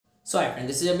So hi friend,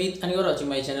 this is Amit and you are watching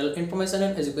my channel Information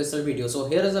and Educational Video. So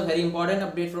here is a very important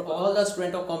update for all the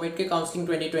students of Comedk Counseling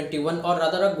 2021, or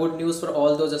rather a good news for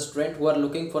all those students who are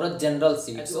looking for a general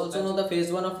seat. As you also know, the phase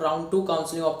 1 of round 2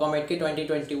 counseling of Comedk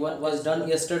 2021 was done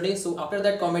yesterday. So after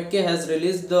that, Comedk has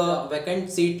released the vacant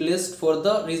seat list for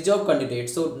the reserve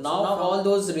candidates. So now all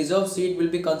those reserve seat will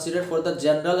be considered for the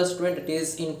general student. It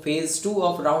is in phase 2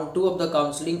 of round 2 of the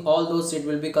counseling. All those seats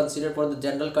will be considered for the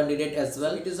general candidate as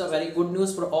well. It is a very good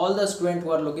news for all the students who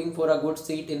are looking for a good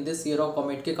seat in this year of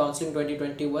Comedk Counseling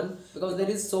 2021, because there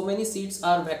is so many seats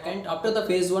are vacant after the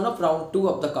phase 1 of round 2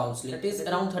 of the counseling. That is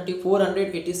around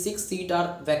 3486 seats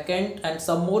are vacant, and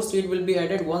some more seat will be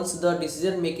added once the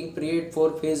decision making period for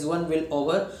phase 1 will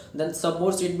over. Then some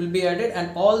more seat will be added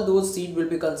and all those seats will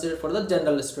be considered for the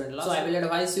general student. So I will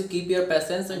advise you, keep your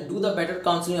patience and do the better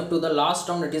counseling up to the last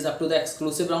round, that is up to the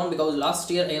exclusive round, because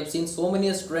last year I have seen so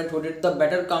many students who did the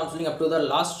better counseling up to the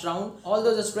last round. All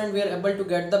those students were able to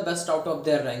get the best out of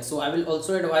their rank. So I will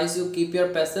also advise you, keep your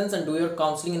patience and do your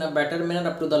counseling in a better manner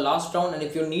up to the last round. And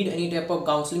if you need any type of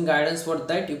counseling guidance for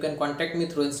that, you can contact me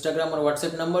through Instagram or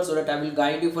WhatsApp number, so that I will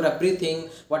guide you for everything,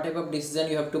 what type of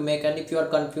decision you have to make. And if you are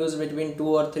confused between 2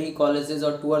 or 3 colleges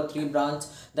or 2 or 3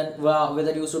 branches, then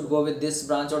whether you should go with this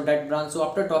branch or that branch, so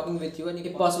after talking with you and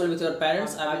if possible with your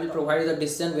parents, I will provide you the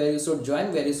decision where you should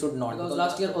join, where you should not. Because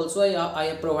last year also I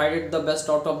have provided the best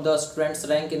out of the students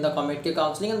rank in the Comedk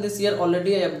Counseling, and this year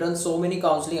already I have done so many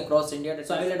counseling across India.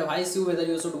 So I will advise you whether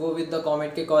you should go with the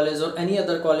Comedk college or any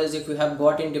other college if you have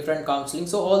got in different counseling.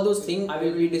 So all those things I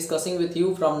will be discussing with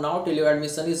you from now till your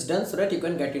admission is done, so that you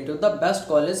can get into the best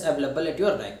college available at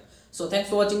your rank. So thanks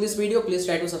for watching this video. Please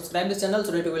try to subscribe this channel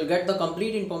so that you will get the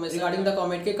complete information regarding the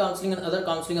Comedk Counseling and other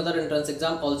counseling, other entrance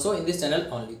exam also in this channel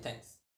only. Thanks.